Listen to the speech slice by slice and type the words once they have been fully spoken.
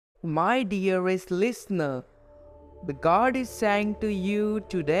My dearest listener, the God is saying to you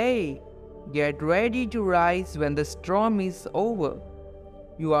today, get ready to rise when the storm is over.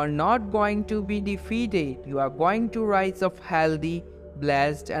 You are not going to be defeated. You are going to rise up healthy,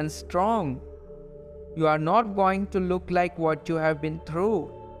 blessed, and strong. You are not going to look like what you have been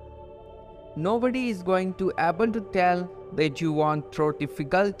through. Nobody is going to be able to tell that you went through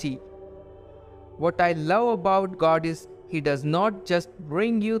difficulty. What I love about God is He does not just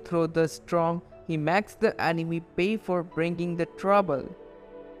bring you through the storm, He makes the enemy pay for bringing the trouble.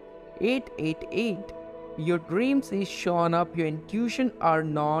 888. Your dreams is shown up, your intuition are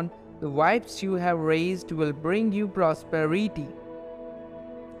known, the vibes you have raised will bring you prosperity.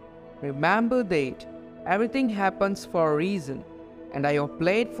 Remember that everything happens for a reason, and I have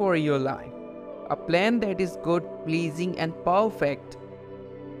played for your life. A plan that is good, pleasing, and perfect.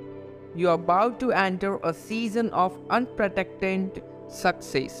 You are about to enter a season of unprotected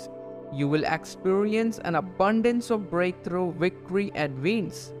success. You will experience an abundance of breakthrough, victory, and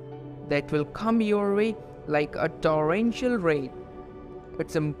wins that will come your way like a torrential rain.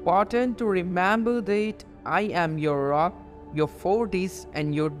 It's important to remember that I am your rock, your fortress,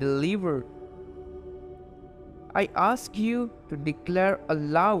 and your deliverer. I ask you to declare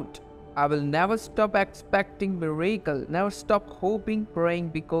aloud, I will never stop expecting miracle, never stop hoping, praying,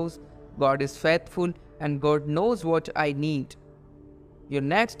 because God is faithful and God knows what I need. Your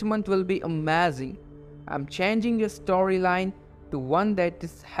next month will be amazing. I'm changing your storyline to one that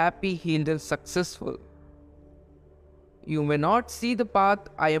is happy, healed, and successful. You may not see the path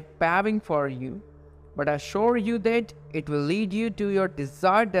I am paving for you, but I assure you that it will lead you to your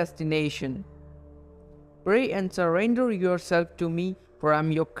desired destination. Pray and surrender yourself to me, for I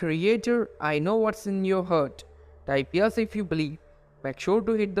am your creator. I know what's in your heart. Type yes if you believe. Make sure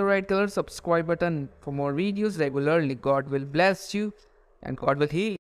to hit the red color subscribe button for more videos regularly. God will bless you and God will heal.